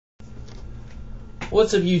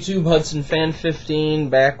What's up, YouTube? Hudson Fan 15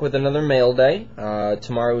 back with another mail day.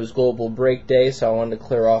 Tomorrow is Global Break Day, so I wanted to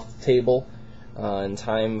clear off the table in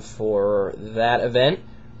time for that event.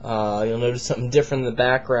 You'll notice something different in the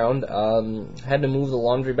background. Had to move the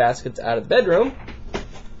laundry baskets out of the bedroom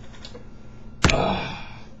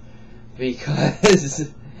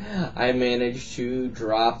because I managed to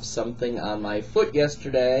drop something on my foot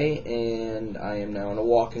yesterday, and I am now in a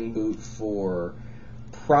walking boot for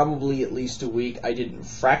probably at least a week. I didn't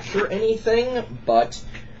fracture anything, but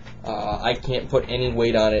I can't put any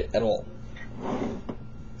weight on it at all.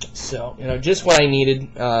 So, just what I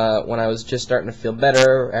needed when I was just starting to feel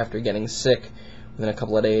better after getting sick within a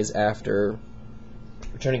couple of days after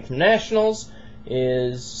returning from Nationals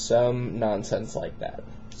is some nonsense like that.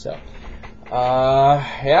 So,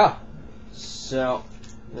 yeah. So,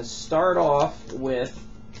 I'm going to start off with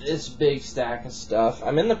this big stack of stuff.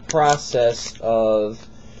 I'm in the process of,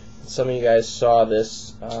 some of you guys saw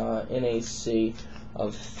this in AC,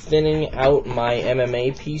 of thinning out my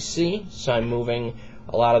MMA PC. So I'm moving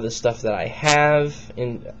a lot of the stuff that I have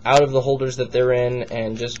out of the holders that they're in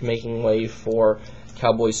and just making way for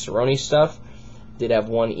Cowboy Cerrone stuff. Did have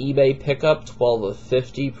one eBay pickup, 12 of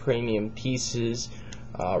 50 premium pieces,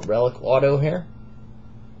 relic auto here.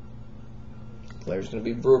 Glare is going to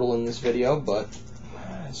be brutal in this video, but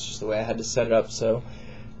it's just the way I had to set it up so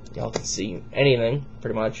y'all can see anything,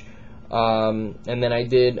 pretty much. And then I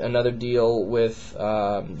did another deal with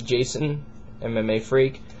Jason, MMA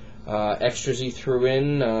Freak. Extras he threw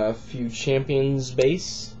in, a few Champions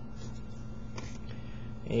base,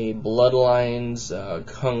 a Bloodlines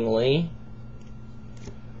Kung Lee,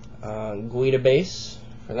 Guida base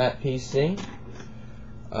for that PC.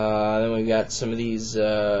 Then we got some of these,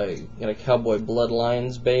 got a Cowboy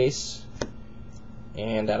Bloodlines base,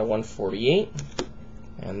 and out of 148.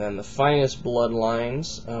 And then the finest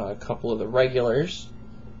Bloodlines, a couple of the regulars,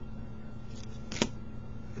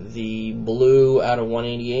 the blue out of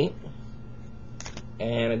 188,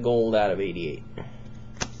 and a gold out of 88.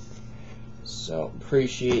 So,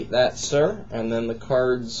 appreciate that, sir. And then the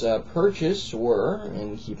cards purchased were,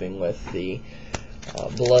 in keeping with the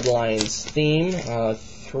Bloodlines theme,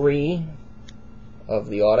 3 of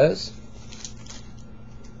the autos.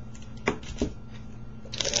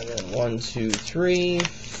 And then 1, 2, 3,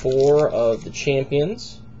 4 of the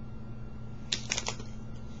Champions.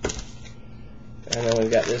 And then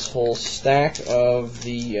we've got this whole stack of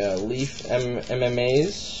the Leaf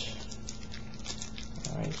MMAs.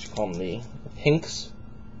 I just call them the pinks.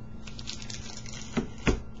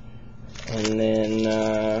 And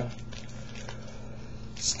then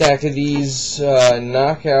stack of these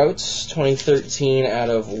knockouts, 2013 out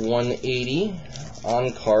of 180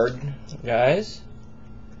 on card guys.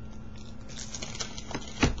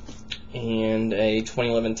 And a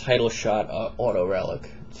 2011 title shot auto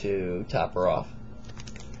relic to top her off.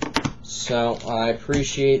 So I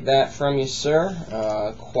appreciate that from you,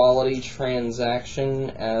 sir. Quality transaction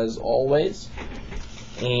as always.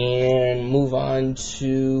 And move on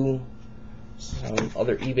to some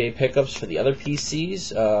other eBay pickups for the other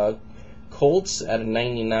PCs. Colts out of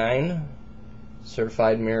 99,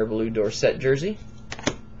 certified mirror blue Dorset jersey.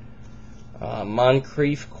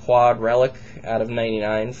 Moncrief quad relic out of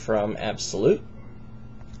 99 from Absolute.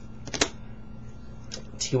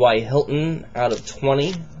 T.Y. Hilton out of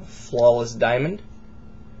 20, flawless diamond.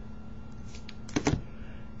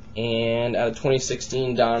 And out of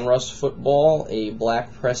 2016 Don Russ football, a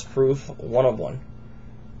black press proof 1 of 1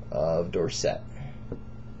 of Dorset.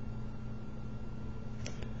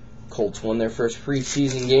 Colts won their first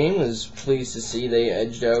preseason game. Was pleased to see they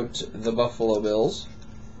edged out the Buffalo Bills.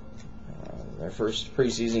 Their first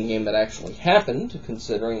preseason game that actually happened,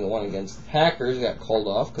 considering the one against the Packers got called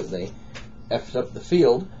off because they effed up the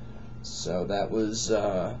field. So that was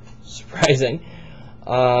surprising.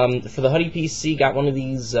 For the Huddy PC, got one of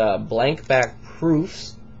these blank back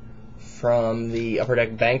proofs from the Upper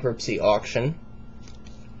Deck bankruptcy auction.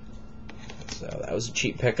 So that was a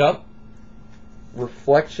cheap pickup.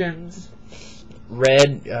 Reflections,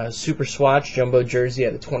 red Super Swatch jumbo jersey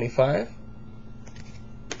out of 25.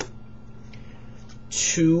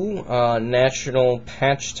 2 National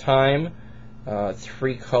Patch Time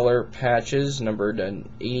 3-color patches numbered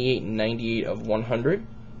 88 and 98 of 100.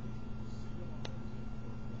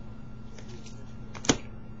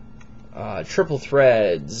 Triple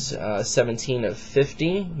Threads 17 of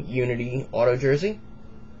 50 Unity auto jersey.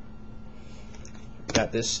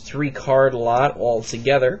 Got this 3-card lot all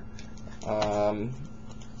together. Don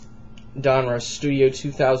Russ Studio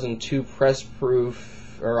 2002 press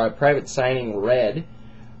proof or private signing red.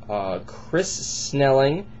 Chris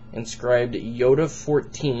Snelling inscribed Yoda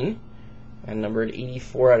 14 and numbered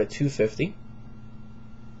 84 out of 250.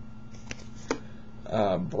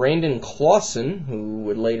 Brandon Clausen, who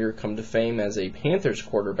would later come to fame as a Panthers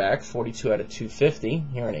quarterback, 42 out of 250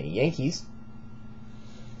 here on a Yankees.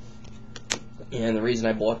 And the reason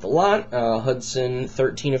I bought the lot, Hudson,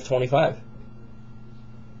 13 of 25.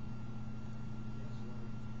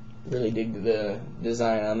 Really dig the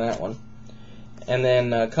design on that one. And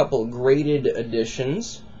then a couple graded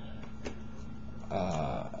editions.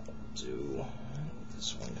 Do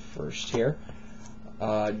this one first here.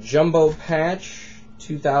 Jumbo Patch,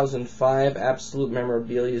 2005, Absolute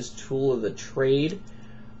Memorabilia's Tool of the Trade.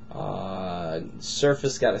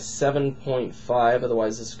 Surface got a 7.5,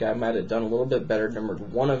 otherwise this guy might have done a little bit better,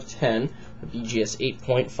 numbered 1 of 10, a BGS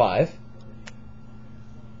 8.5.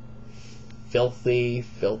 Filthy,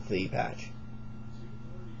 filthy patch.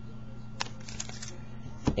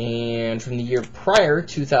 And from the year prior,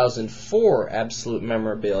 2004, Absolute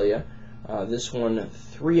Memorabilia, this one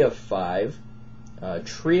 3 of 5.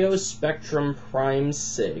 Trio Spectrum Prime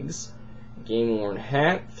Sigs, Game Worn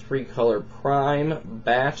Hat, 3-color Prime,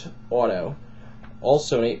 Bat Auto,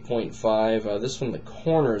 also an 8.5. This one, the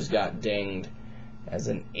corners got dinged as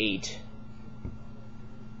an 8.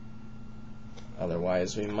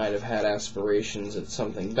 Otherwise, we might have had aspirations at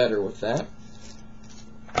something better with that.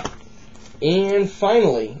 And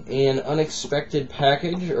finally, an unexpected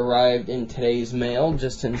package arrived in today's mail,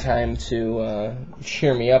 just in time to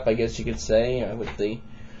cheer me up, I guess you could say, with the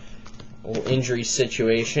little injury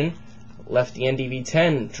situation.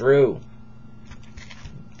 leftyndv10, Drew.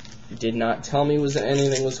 Did not tell me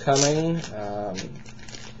anything was coming.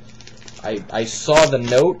 I saw the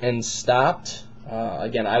note and stopped.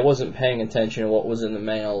 Again, I wasn't paying attention to what was in the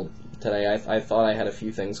mail today. I thought I had a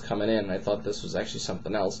few things coming in. I thought this was actually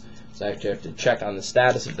something else. So I actually have to check on the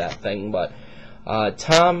status of that thing. But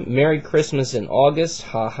Tom, Merry Christmas in August.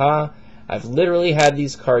 Haha. I've literally had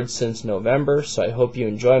these cards since November, so I hope you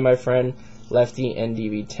enjoy, my friend.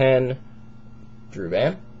 leftyndv10, Drew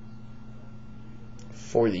Bam,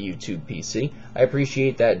 for the YouTube PC. I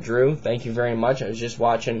appreciate that, Drew. Thank you very much. I was just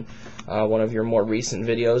watching one of your more recent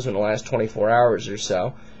videos in the last 24 hours or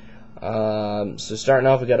so. So starting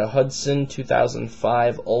off, we got a Hudson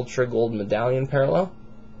 2005 Ultra Gold Medallion Parallel.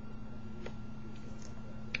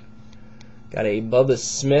 Got a Bubba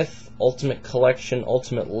Smith Ultimate Collection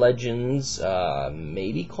Ultimate Legends.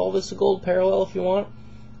 Maybe call this a gold parallel if you want.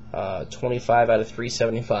 25 out of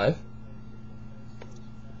 375.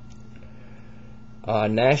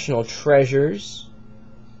 National Treasures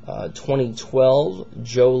 2012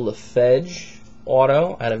 Joe LaFedge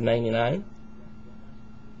Auto out of 99.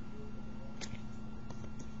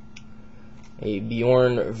 A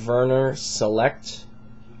Bjorn Werner Select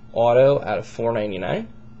Auto out of 499.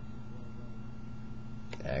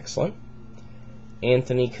 Excellent.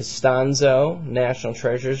 Anthony Costanzo National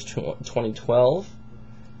Treasures 2012,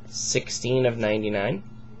 16 of 99.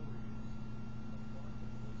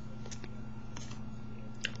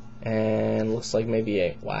 And looks like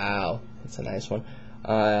maybe wow, that's a nice one.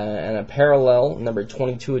 And a parallel, number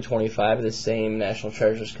 22 of 25, of the same National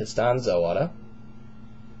Treasures Costanzo auto.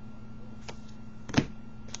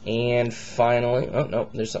 And finally, oh no,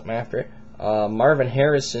 there's something after it. Marvin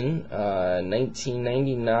Harrison,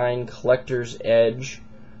 1999 Collector's Edge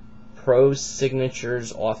Pro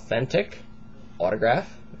Signatures Authentic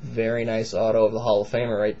autograph. Very nice auto of the Hall of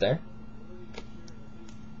Famer right there.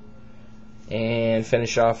 And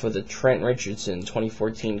finish off with a Trent Richardson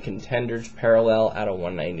 2014 Contenders Parallel out of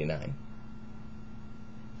 199.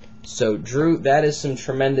 So, Drew, that is some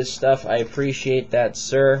tremendous stuff. I appreciate that,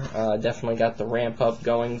 sir. Definitely got the ramp up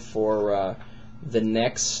going for the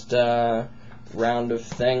next round of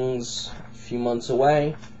things a few months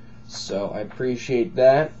away. So, I appreciate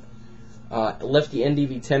that.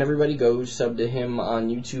 leftyndv10, everybody, go sub to him on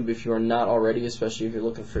YouTube if you are not already, especially if you're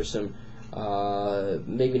looking for some,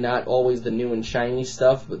 maybe not always the new and shiny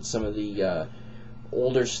stuff, but some of the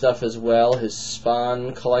older stuff as well. His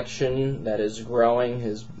Spawn collection that is growing.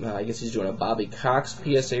 His I guess he's doing a Bobby Cox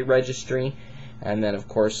PSA registry, and then of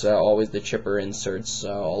course always the chipper inserts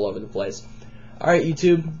all over the place. All right,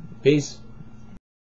 YouTube, peace.